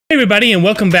Hey everybody, and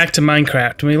welcome back to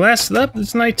Minecraft. When we last left,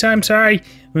 it's nighttime. Sorry.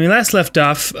 When we last left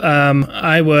off,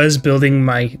 I was building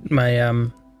my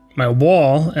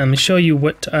wall, and let me show you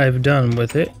what I've done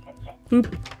with it.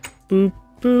 Boop, boop,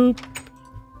 boop.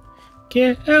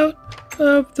 Get out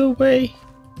of the way,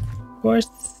 horse.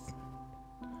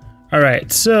 All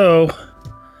right, so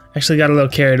actually got a little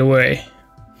carried away.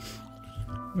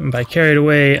 And by carried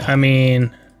away, I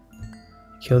mean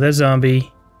kill that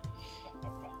zombie.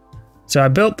 So I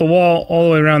built the wall all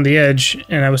the way around the edge,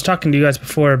 and I was talking to you guys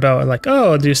before about like,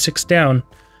 oh, I'll do 6 down.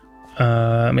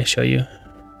 Let me show you.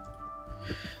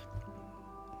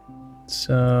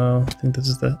 So I think this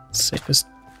is the safest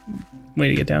way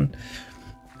to get down.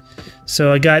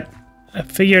 So I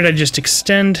figured I'd just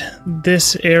extend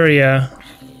this area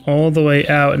all the way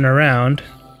out and around,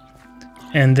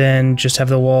 and then just have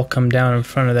the wall come down in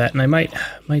front of that. And I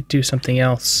might do something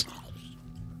else,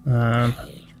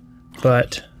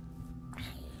 but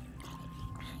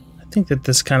I think that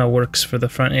this kind of works for the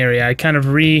front area. I kind of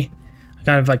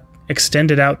like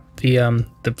extended out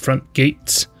the front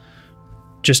gates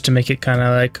just to make it kind of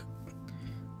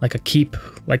like a keep.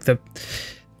 Like the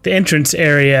entrance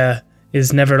area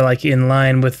is never like in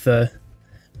line with the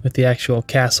actual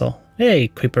castle. Hey,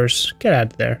 creepers, get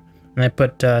out of there! And I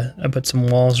put some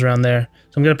walls around there.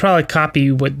 So I'm gonna probably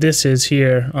copy what this is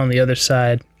here on the other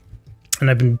side. And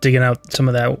I've been digging out some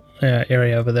of that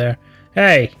area over there.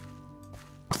 Hey.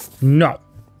 No.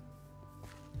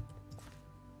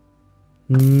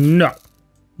 No.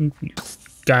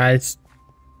 Guys,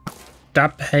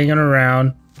 stop hanging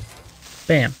around.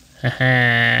 Bam.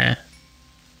 Haha.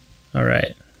 All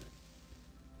right.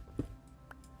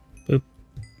 Boop.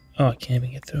 Oh, I can't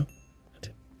even get through.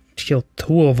 Kill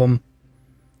 2 of them.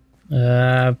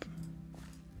 All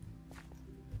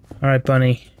right,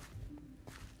 bunny.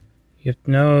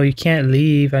 No, you can't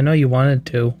leave. I know you wanted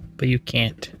to, but you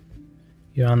can't.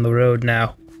 You're on the road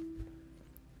now.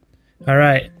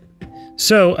 Alright.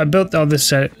 So, I built all this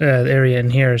area in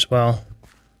here as well.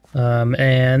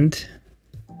 And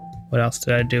what else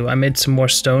did I do? I made some more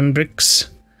stone bricks,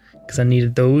 because I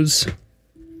needed those.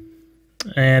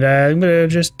 And I'm gonna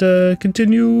just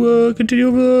continue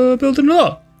building it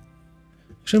up.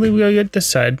 Actually, we gotta get this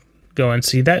side going.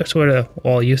 See, that's where the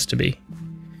wall used to be.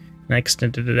 And I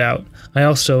extended it out. I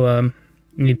also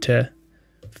need to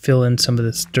fill in some of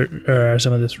this dirt, or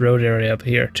some of this road area up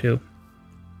here too,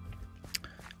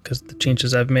 because of the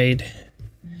changes I've made.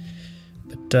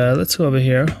 But let's go over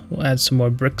here. We'll add some more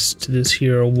bricks to this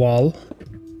here wall.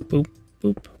 Boop,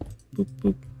 boop, boop,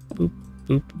 boop, boop,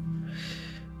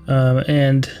 boop.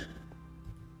 And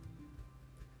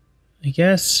I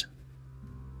guess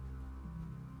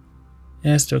it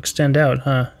has to extend out,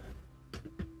 huh?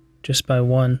 Just by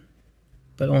 1,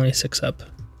 but only 6 up.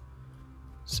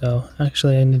 So,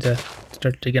 actually, I need to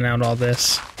start digging out all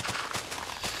this.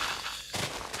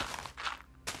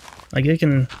 Like, it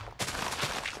can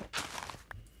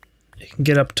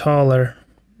get up taller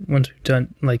once we've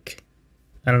done, like,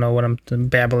 I don't know what I'm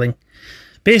babbling.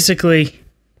 Basically,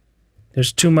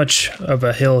 there's too much of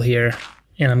a hill here,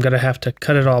 and I'm gonna have to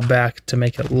cut it all back to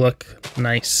make it look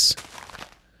nice.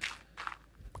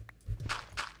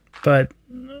 But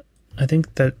I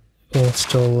think that will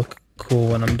still look cool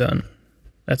when I'm done.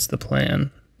 That's the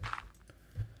plan.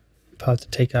 I'll have to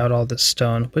take out all this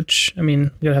stone, which, I mean,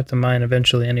 I'm gonna have to mine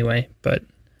eventually anyway, but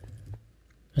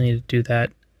I need to do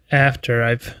that after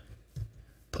I've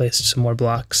placed some more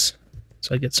blocks,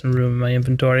 so I get some room in my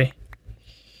inventory.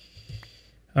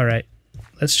 Alright,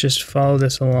 let's just follow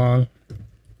this along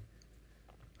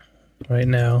right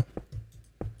now.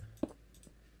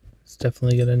 It's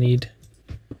definitely gonna need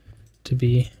to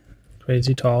be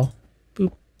crazy tall.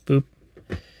 Boop, boop.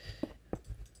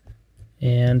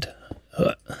 And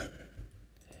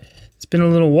it's been a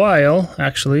little while,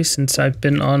 actually, since I've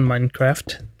been on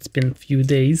Minecraft. It's been a few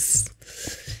days,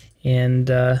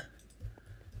 and I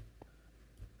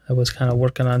was kind of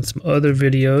working on some other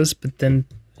videos, but then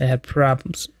I had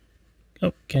problems.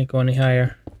 Oh, can't go any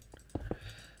higher.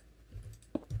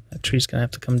 That tree's gonna have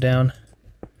to come down.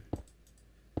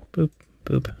 Boop,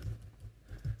 boop.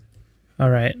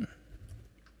 All right. I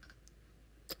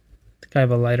think I have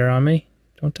a lighter on me,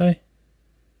 don't I?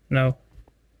 No.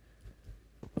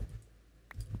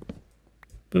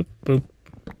 Boop, boop.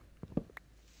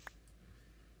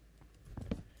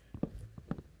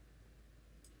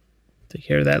 Take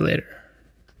care of that later.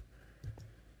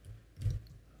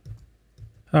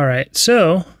 Alright,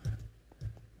 so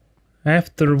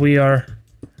after we are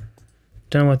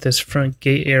done with this front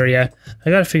gate area, I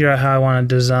gotta figure out how I want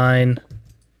to design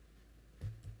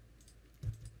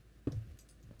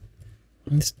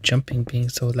this jumping being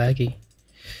so laggy.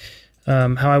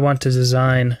 how I want to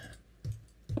design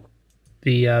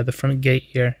the front gate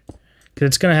here, because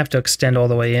it's gonna have to extend all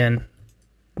the way in,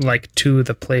 like to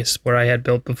the place where I had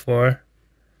built before.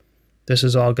 This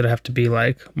is all gonna have to be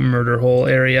like murder hole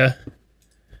area.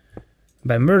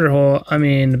 By murder hole, I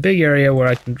mean the big area where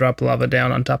I can drop lava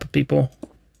down on top of people.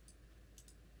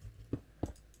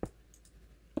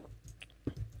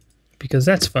 Because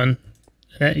that's fun.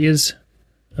 That is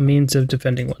a means of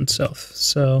defending oneself.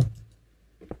 So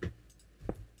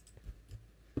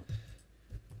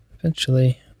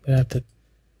eventually I'm gonna have to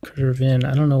curve in.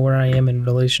 I don't know where I am in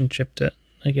relationship to,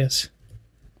 I guess.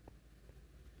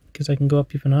 Because I can go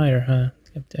up even higher, huh?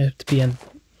 I have to be in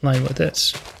line with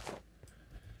this.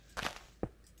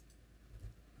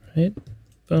 Right?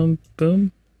 Boom,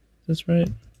 boom. That's right.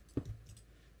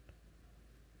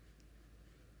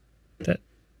 That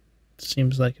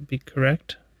seems like it'd be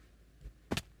correct.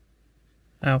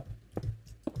 Ow.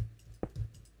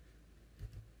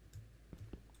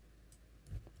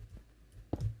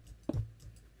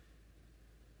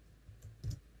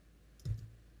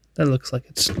 That looks like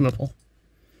it's level.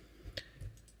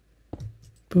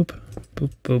 Boop,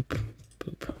 boop, boop,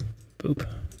 boop, boop,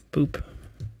 boop.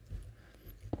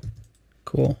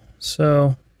 Cool.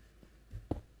 So,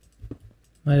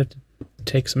 might have to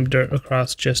take some dirt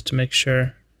across just to make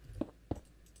sure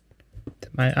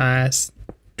that my eyes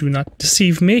do not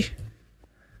deceive me.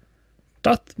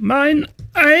 Doth mine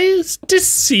eyes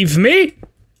deceive me?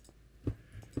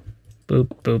 Boop,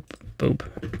 boop, boop.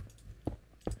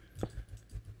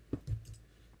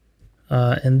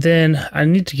 And then I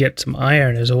need to get some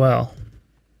iron as well,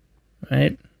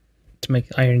 right? To make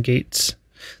iron gates.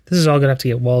 This is all gonna have to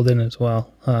get walled in as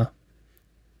well, huh?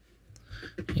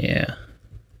 Yeah.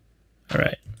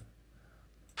 Alright.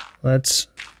 Let's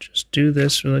just do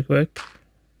this really quick.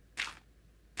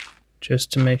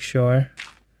 Just to make sure.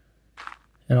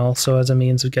 And also as a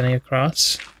means of getting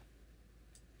across.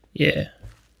 Yeah.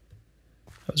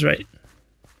 I was right.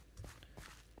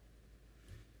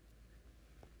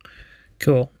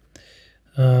 Cool.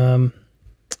 I'm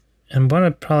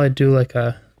gonna probably do like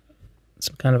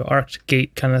some kind of arched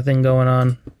gate kind of thing going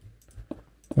on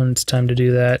when it's time to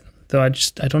do that. Though I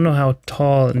don't know how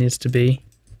tall it needs to be.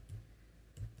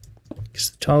 Because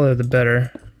the taller the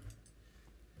better.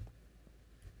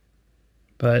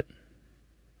 But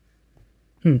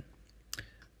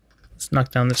let's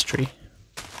knock down this tree.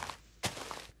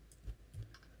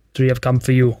 Tree, I've come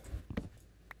for you.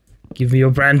 Give me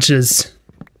your branches.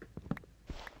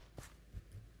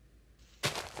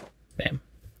 Bam.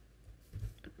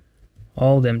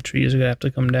 All them trees are gonna have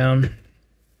to come down.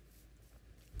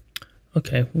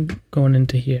 Okay, we're going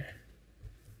into here.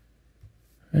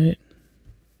 Right?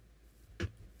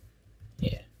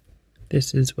 Yeah.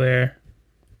 This is where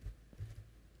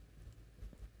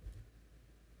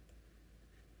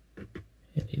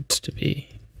it needs to be.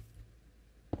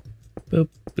 Boop,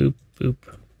 boop, boop.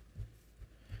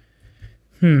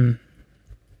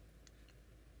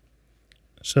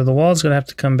 So the wall's gonna have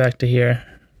to come back to here.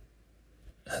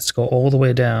 Let's go all the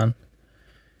way down.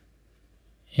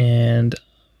 And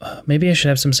maybe I should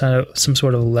have some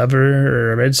sort of lever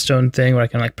or a redstone thing where I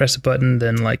can like press a button,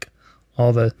 then like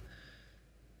all the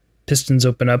pistons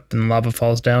open up and lava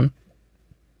falls down.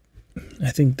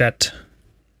 I think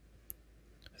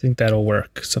that'll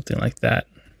work, something like that.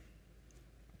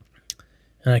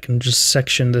 And I can just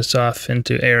section this off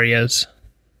into areas,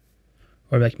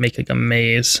 or like make like a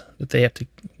maze that they have to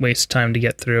waste time to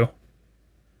get through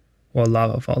while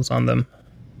lava falls on them.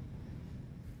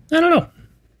 I don't know.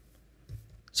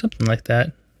 Something like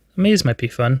that. A maze might be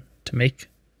fun to make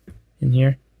in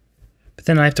here. But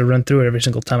then I have to run through it every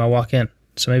single time I walk in.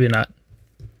 So maybe not.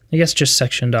 I guess just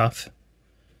sectioned off.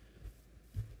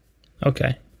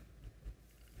 Okay.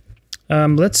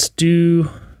 Let's do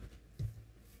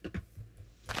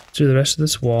the rest of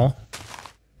this wall.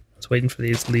 I was waiting for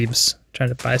these leaves. Trying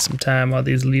to buy some time while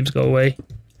these leaves go away.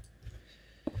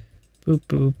 Boop,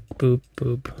 boop, boop,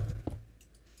 boop.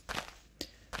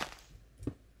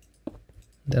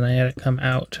 Then I had it come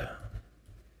out.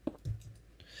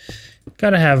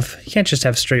 Gotta have, you can't just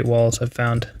have straight walls, I've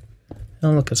found. They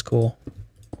don't look as cool.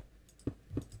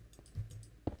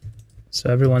 So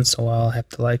every once in a while I have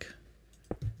to like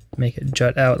make it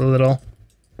jut out a little.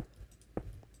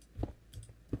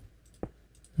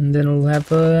 And then it'll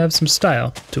have some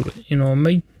style to it, you know what I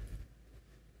mean?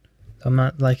 I'm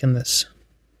not liking this.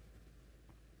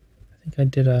 I think I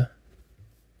did I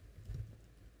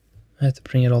have to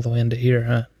bring it all the way into here,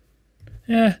 huh?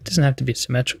 Yeah, it doesn't have to be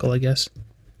symmetrical, I guess.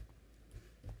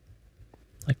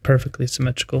 Like perfectly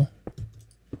symmetrical.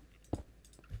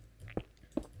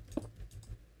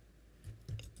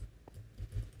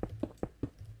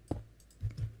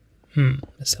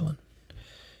 Missed that one.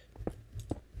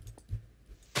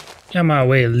 Get out of my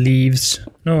way, leaves.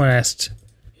 No one asked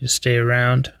you to stay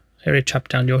around. I already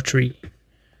chopped down your tree.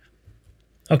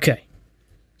 Okay.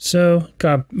 So,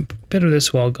 got a bit of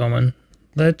this wall going.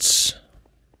 Let's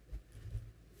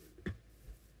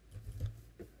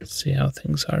see how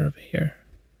things are over here.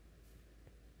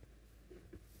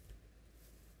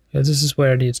 Because this is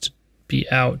where it needs to be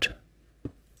out.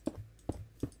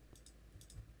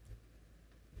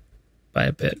 By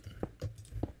a bit.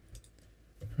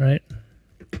 Right?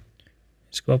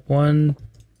 Let's go up 1,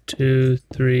 2,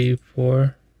 3,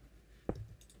 4,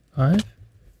 5.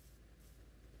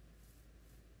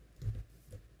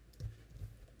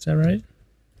 Is that right?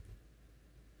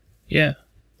 Yeah.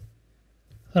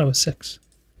 I thought it was 6.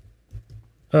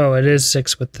 Oh, it is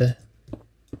 6 with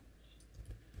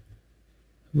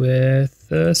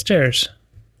the stairs.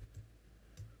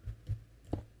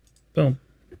 Boom.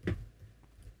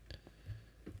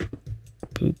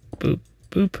 Boop, boop,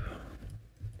 boop.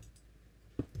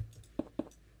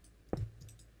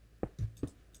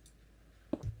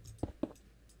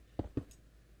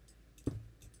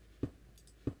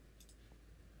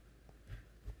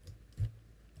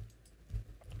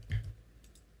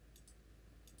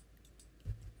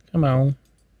 Come on.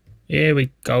 Here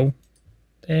we go.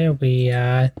 There we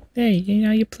are. There, you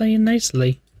know, you're playing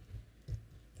nicely.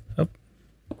 Up.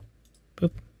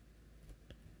 Boop.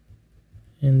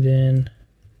 And then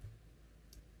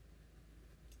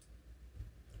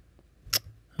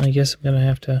I guess I'm gonna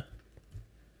have to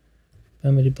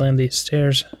blame these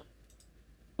stairs.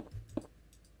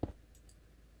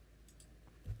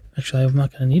 Actually, I'm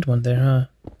not gonna need one there,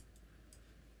 huh?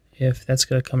 If that's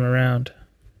gonna come around.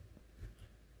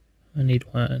 I need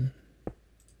one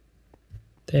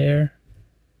there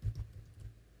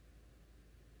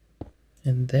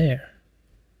and there.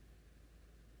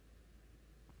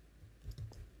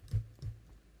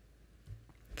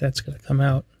 That's gonna come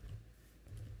out.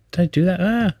 Did I do that?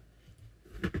 Ah!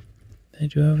 Did I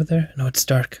do it over there? No, it's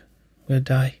dark. I'm gonna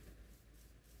die.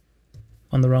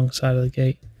 On the wrong side of the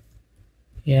gate.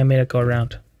 Yeah, I made it go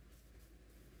around.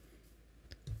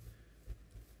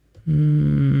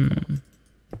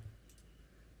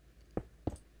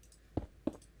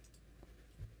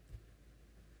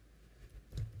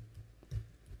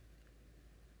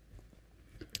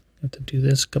 Have to do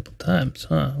this a couple times,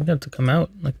 huh? We have to come out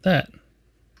like that.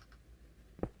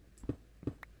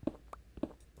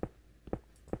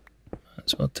 Might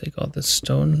as well take all this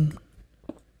stone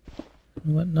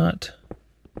and whatnot.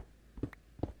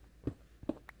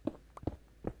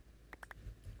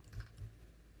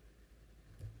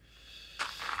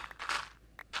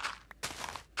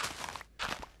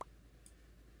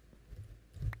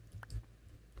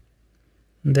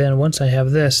 And then once I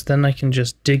have this, then I can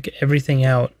just dig everything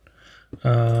out.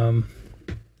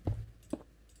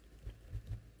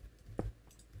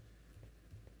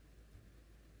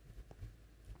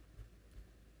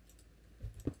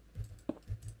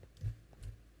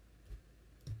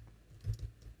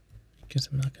 Guess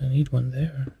I'm not gonna need one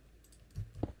there.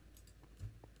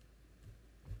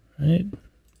 Right?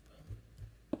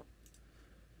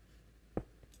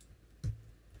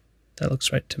 That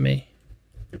looks right to me.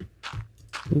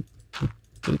 Boop, boop,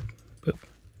 boop, boop.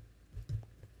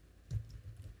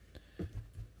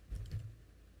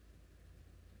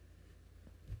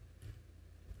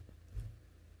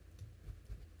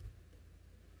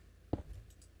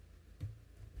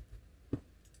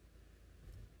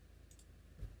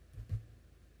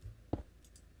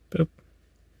 Boop.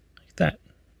 Like that.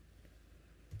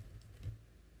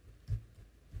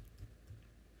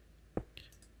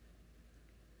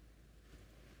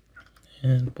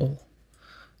 And we'll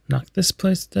knock this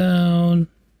place down.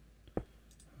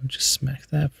 We'll just smack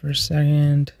that for a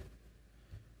second.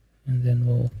 And then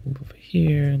we'll move over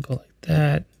here and go like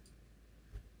that.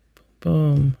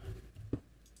 Boom, boom.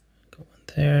 Go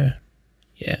in there.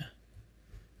 Yeah.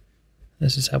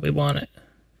 This is how we want it.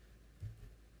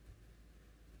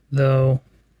 Though,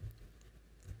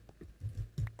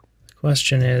 the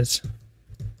question is,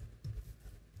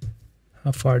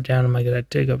 how far down am I going to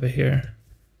dig over here?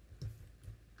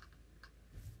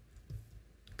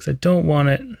 Because I don't want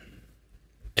it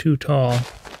too tall.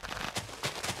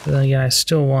 But then again, I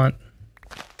still want...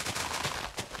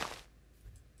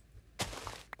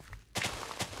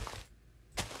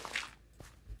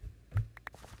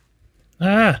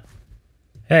 Ah!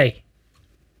 Hey!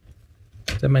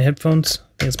 Is that my headphones?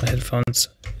 I think it's my headphones.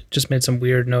 It just made some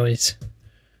weird noise.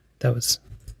 That was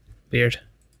weird.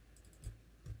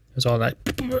 It was all like...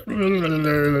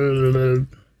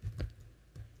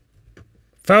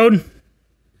 Phone?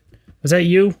 Was that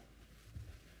you?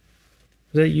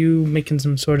 Is that you making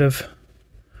some sort of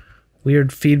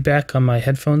weird feedback on my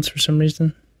headphones for some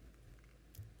reason?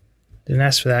 Didn't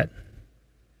ask for that.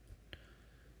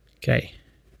 Okay.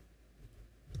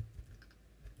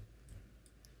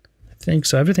 I think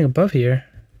so. Everything above here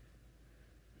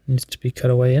needs to be cut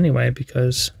away anyway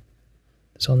because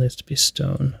this all needs to be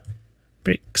stone.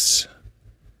 Bricks.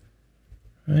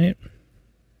 Right?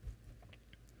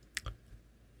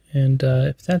 And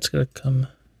if that's going to come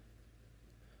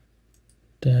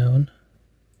down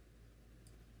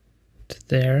to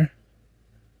there,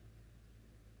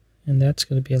 and that's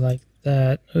going to be like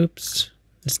that. Oops.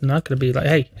 It's not going to be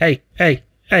like, hey.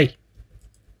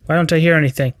 Why don't I hear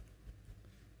anything?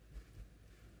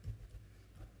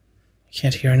 I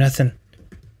can't hear nothing.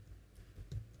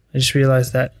 I just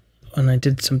realized that when I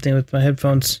did something with my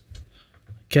headphones.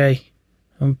 Okay.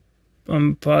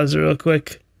 I'm pause real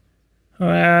quick.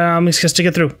 I'm just gonna stick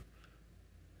it through.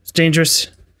 It's dangerous.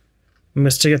 I'm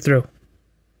gonna stick it through.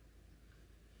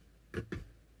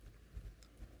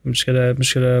 I'm just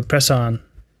gonna press on.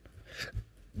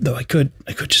 Though I could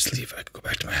just leave. I could go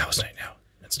back to my house right now.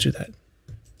 Let's do that.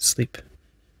 Sleep.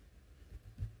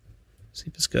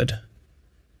 Sleep is good.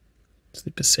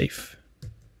 Sleep is safe.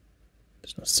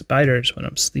 There's no spiders when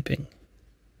I'm sleeping.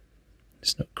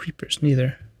 There's no creepers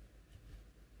neither.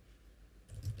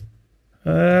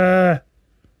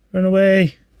 Run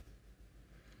away.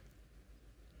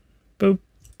 Boop,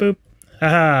 boop.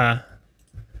 Haha.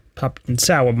 Popped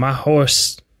inside with my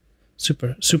horse.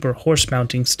 Super horse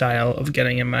mounting style of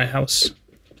getting in my house.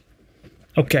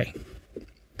 Okay.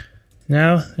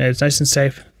 Now it's nice and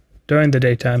safe during the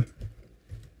daytime.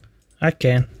 I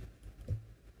can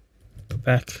go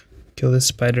back, kill this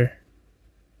spider.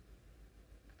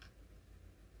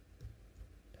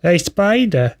 Hey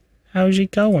spider, how's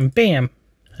it going? Bam.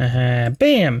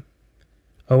 Bam.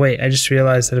 Oh wait, I just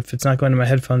realized that if it's not going to my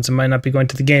headphones, it might not be going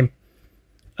to the game.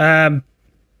 Let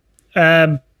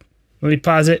me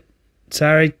pause it.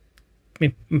 Sorry.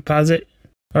 Let me pause it.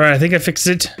 Alright, I think I fixed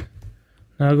it.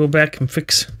 Now I'll go back and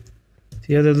fix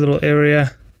the other little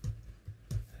area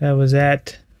that was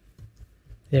at.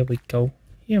 There we go.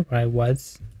 Here I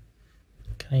was.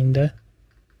 Kinda.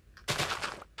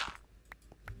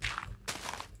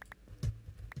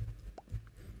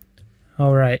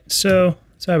 Alright, so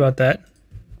sorry about that.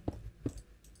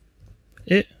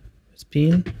 It was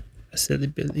being a silly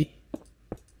Billy.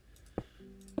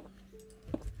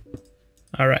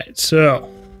 Alright, so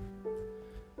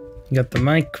you got the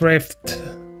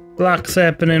Minecraft blocks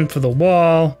happening for the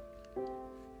wall.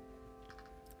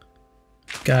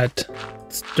 Got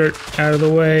this dirt out of the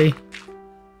way.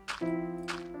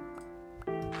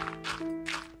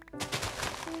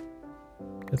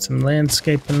 Got some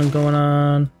landscaping going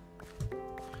on.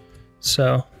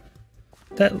 So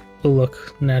that will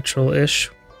look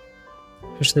natural-ish.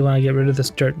 Especially when I get rid of this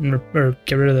dirt and or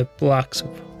get rid of the blocks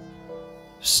of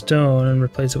stone and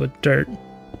replace it with dirt.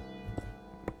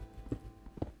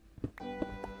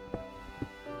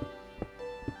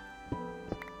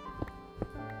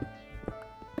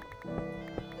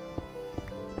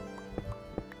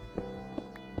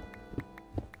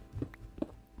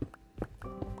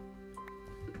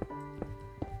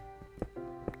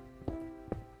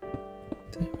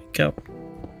 There we go.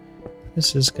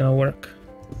 This is gonna work.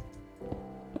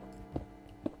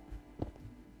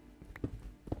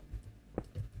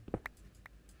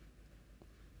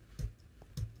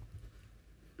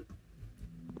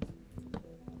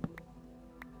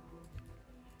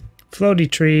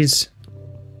 Floaty trees.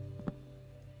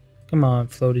 Come on,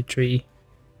 floaty tree.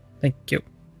 Thank you.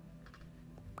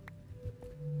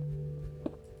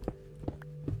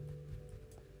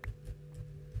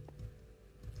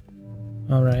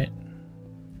 Alright.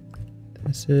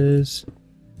 This is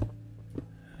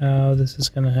how this is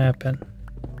gonna happen.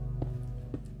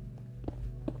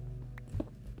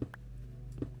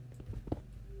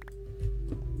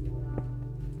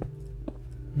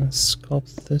 Let's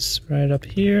sculpt this right up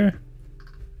here.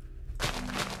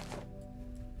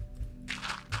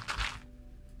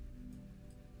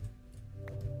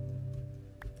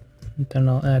 And then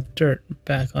I'll add dirt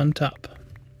back on top.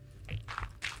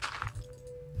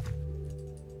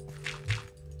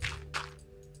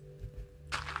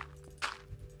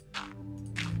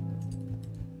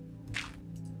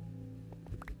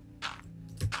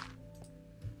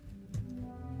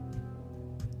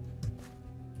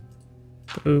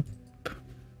 Boop.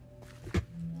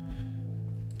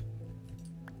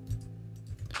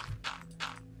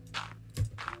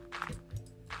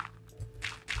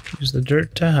 Use the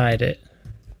dirt to hide it.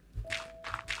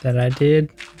 That I did.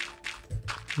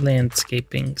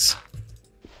 Landscapings.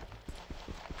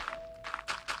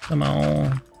 Come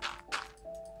on.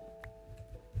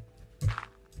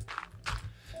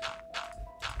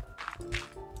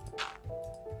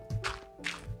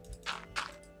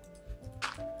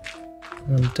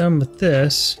 done with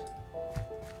this,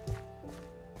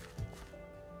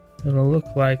 it'll look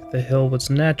like the hill was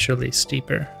naturally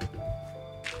steeper.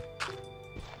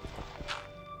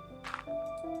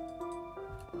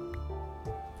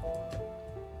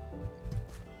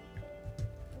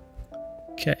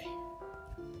 Okay.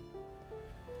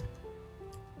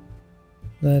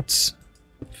 Let's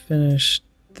finish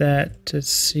that to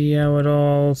see how it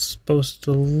all's supposed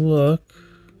to look.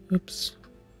 Oops.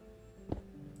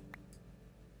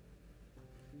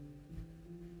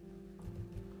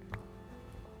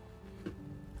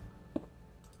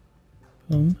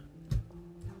 Boom.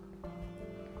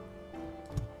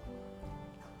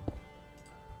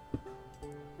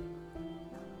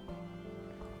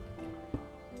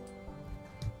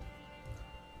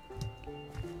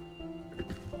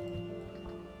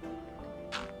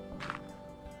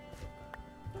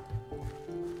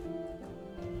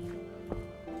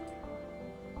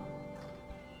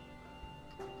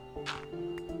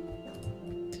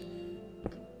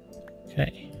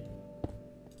 Okay.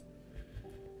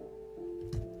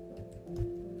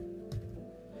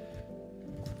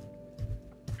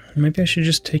 Maybe I should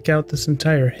just take out this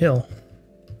entire hill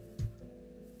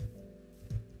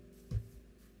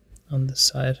on this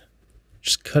side.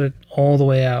 Just cut it all the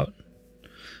way out.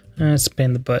 That's a pain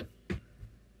in the butt.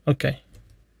 Okay.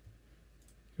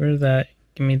 Get rid of that.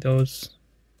 Give me those.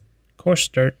 Coarse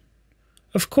dirt.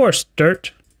 Of course,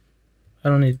 dirt. I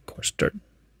don't need coarse dirt.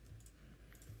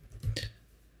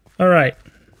 Alright.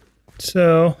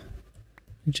 So,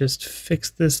 just fix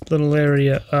this little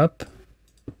area up.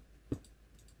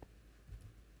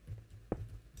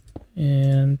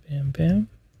 And bam, bam.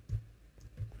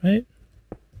 Right?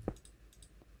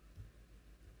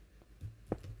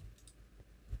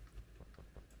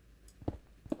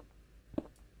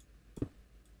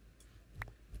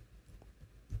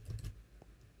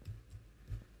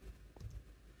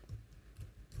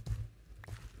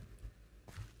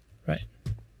 Right.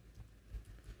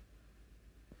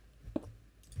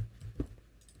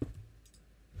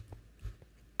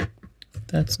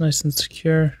 That's nice and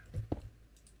secure.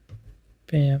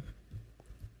 Bam.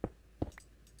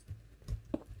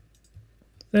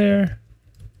 There.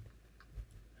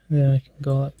 And then I can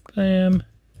go like bam.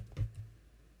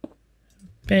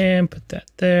 Bam, put that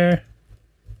there.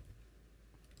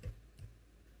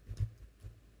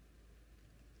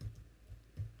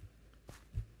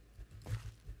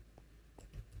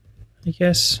 I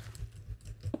guess.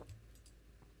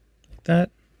 Like that.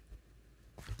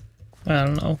 I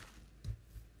don't know.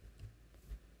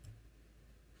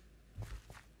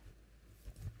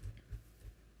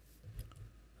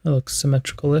 That looks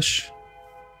symmetrical-ish.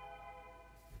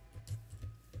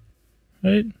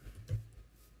 Right?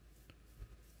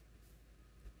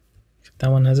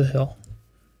 That one has a hill.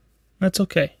 That's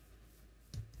okay.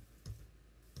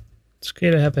 It's okay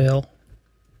to have a hill.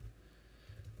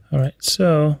 Alright,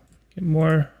 so get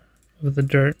more of the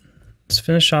dirt. Let's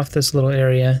finish off this little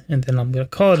area, and then I'm going to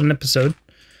call it an episode.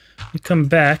 When we come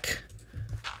back,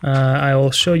 I will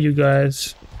show you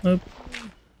guys... Oh,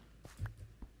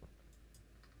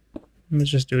 let's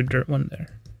just do a dirt one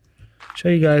there. Show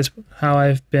you guys how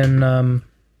I've been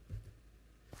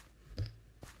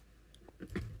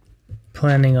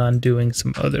planning on doing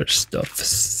some other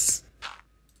stuffs.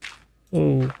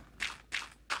 Oh.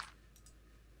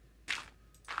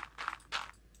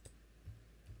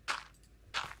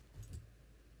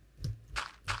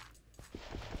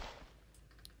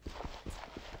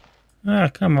 Ah,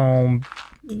 come on,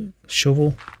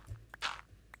 shovel.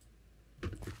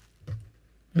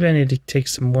 Maybe I need to take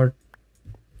some more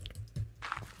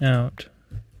out.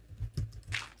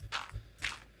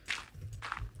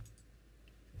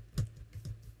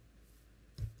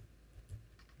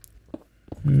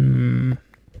 I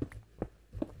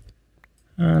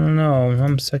don't know.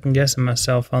 I'm second guessing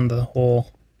myself on the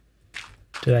whole.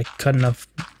 Did I cut enough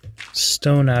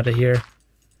stone out of here?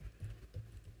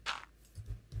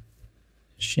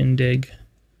 Shindig.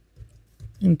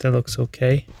 I think that looks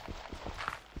okay.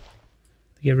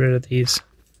 Get rid of these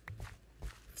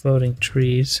floating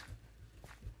trees.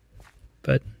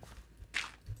 But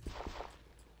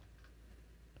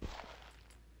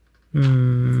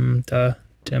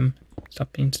Tim,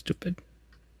 stop being stupid.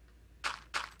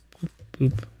 Boop,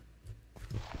 boop.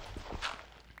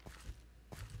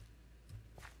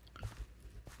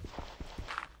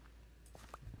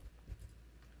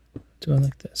 Do it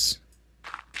like this.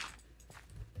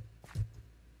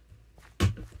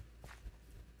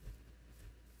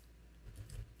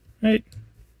 Right.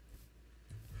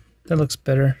 That looks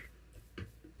better.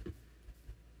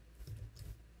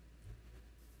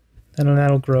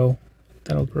 That'll grow.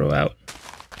 That'll grow out.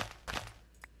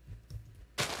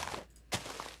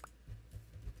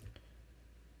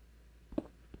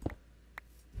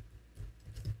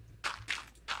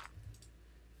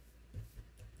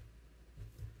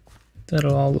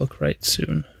 That'll all look right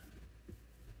soon.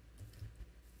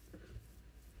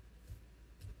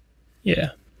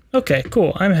 Yeah. Okay,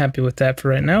 cool. I'm happy with that for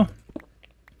right now.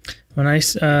 When like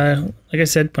I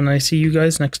said, when I see you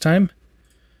guys next time,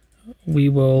 we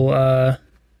will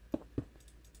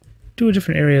do a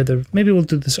different area. Maybe we'll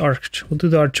do this arch. We'll do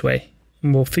the archway,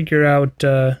 and we'll figure out.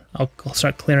 I'll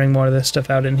start clearing more of this stuff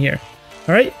out in here.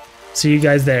 All right. See you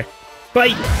guys there.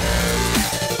 Bye.